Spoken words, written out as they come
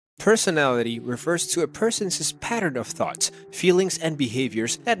Personality refers to a person's pattern of thoughts, feelings, and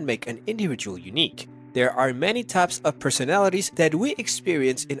behaviors that make an individual unique. There are many types of personalities that we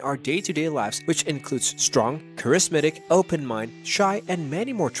experience in our day-to-day lives, which includes strong, charismatic, open mind, shy, and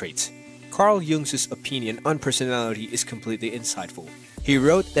many more traits. Carl Jung's opinion on personality is completely insightful. He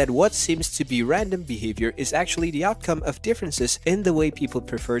wrote that what seems to be random behavior is actually the outcome of differences in the way people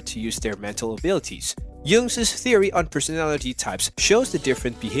prefer to use their mental abilities. Jung's theory on personality types shows the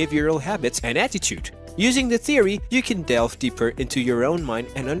different behavioral habits and attitude. Using the theory, you can delve deeper into your own mind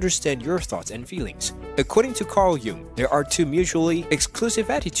and understand your thoughts and feelings. According to Carl Jung, there are two mutually exclusive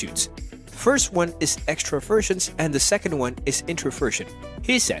attitudes. First one is extroversion and the second one is introversion.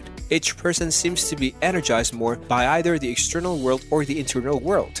 He said, each person seems to be energized more by either the external world or the internal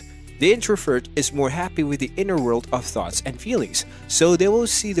world. The introvert is more happy with the inner world of thoughts and feelings, so they will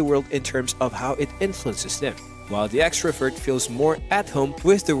see the world in terms of how it influences them, while the extrovert feels more at home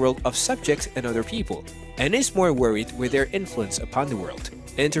with the world of subjects and other people, and is more worried with their influence upon the world.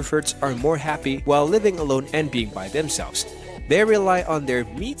 Introverts are more happy while living alone and being by themselves. They rely on their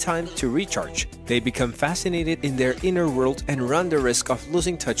me time to recharge. They become fascinated in their inner world and run the risk of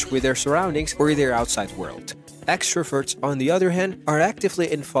losing touch with their surroundings or their outside world. Extroverts, on the other hand, are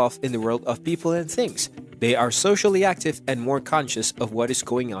actively involved in the world of people and things. They are socially active and more conscious of what is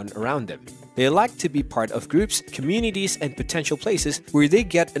going on around them. They like to be part of groups, communities, and potential places where they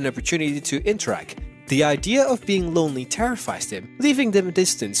get an opportunity to interact. The idea of being lonely terrifies them, leaving them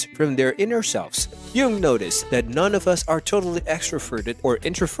distance from their inner selves. Jung noticed that none of us are totally extroverted or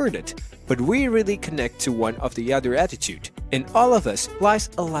introverted, but we really connect to one of the other attitude. In all of us lies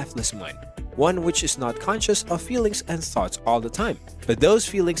a lifeless mind, one which is not conscious of feelings and thoughts all the time, but those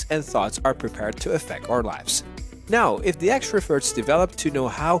feelings and thoughts are prepared to affect our lives. Now, if the extroverts develop to know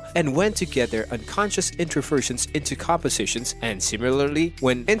how and when to get their unconscious introversions into compositions, and similarly,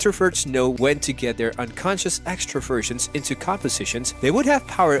 when introverts know when to get their unconscious extroversions into compositions, they would have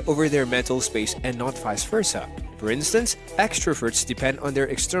power over their mental space and not vice versa. For instance, extroverts depend on their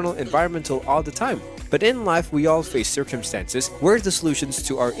external environmental all the time, but in life we all face circumstances where the solutions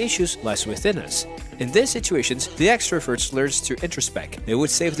to our issues lies within us. In these situations, the extroverts learn to introspect. They would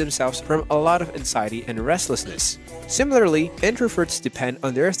save themselves from a lot of anxiety and restlessness. Similarly, introverts depend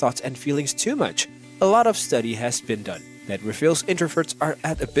on their thoughts and feelings too much. A lot of study has been done that reveals introverts are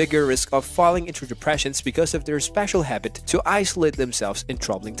at a bigger risk of falling into depressions because of their special habit to isolate themselves in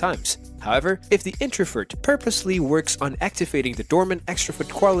troubling times. However, if the introvert purposely works on activating the dormant extrovert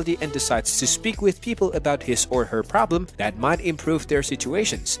quality and decides to speak with people about his or her problem, that might improve their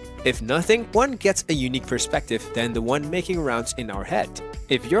situations. If nothing, one gets a unique perspective than the one making rounds in our head.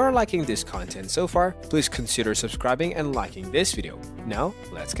 If you're liking this content so far, please consider subscribing and liking this video. Now,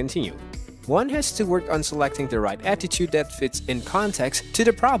 let's continue. One has to work on selecting the right attitude that fits in context to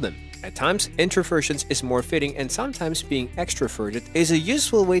the problem. At times, introversion is more fitting, and sometimes being extroverted is a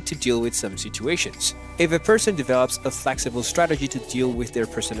useful way to deal with some situations. If a person develops a flexible strategy to deal with their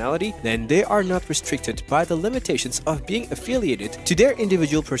personality, then they are not restricted by the limitations of being affiliated to their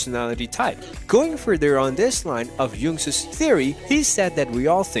individual personality type. Going further on this line of Jung's theory, he said that we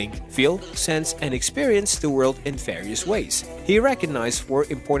all think, feel, sense, and experience the world in various ways. He recognized four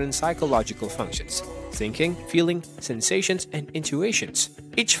important psychological functions: thinking, feeling, sensations, and intuitions.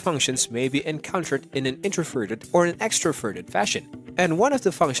 Each functions may be encountered in an introverted or an extroverted fashion, and one of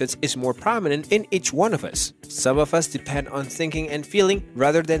the functions is more prominent in each one of us. Some of us depend on thinking and feeling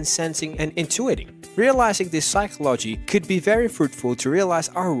rather than sensing and intuiting. Realizing this psychology could be very fruitful to realize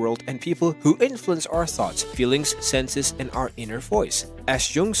our world and people who influence our thoughts, feelings, senses, and our inner voice.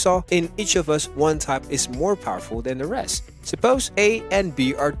 As Jung saw, in each of us, one type is more powerful than the rest. Suppose A and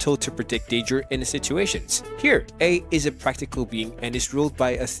B are told to predict danger in situations. Here, A is a practical being and is ruled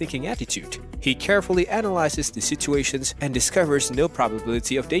by a thinking attitude. He carefully analyzes the situations and discovers no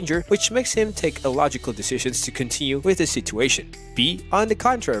probability of danger, which makes him take illogical decisions to continue with the situation. B, on the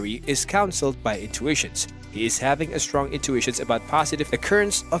contrary, is counseled by intuitions. He is having a strong intuitions about positive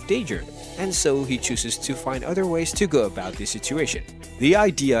occurrence of danger, and so he chooses to find other ways to go about the situation. The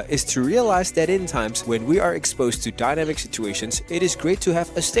idea is to realize that in times when we are exposed to dynamic situations, it is great to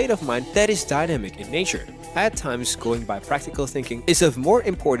have a state of mind that is dynamic in nature. At times, going by practical thinking is of more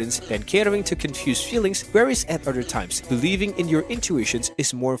importance than catering to confused feelings, whereas at other times, believing in your intuitions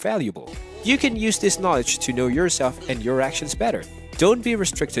is more valuable. You can use this knowledge to know yourself and your actions better. Don't be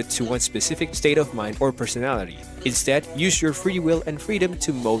restricted to one specific state of mind or personality. Instead, use your free will and freedom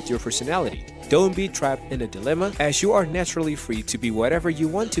to mold your personality. Don't be trapped in a dilemma, as you are naturally free to be whatever you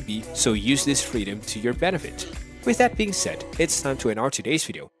want to be, so use this freedom to your benefit. With that being said, it's time to end our today's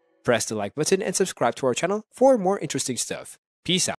video. Press the like button and subscribe to our channel for more interesting stuff. Peace out.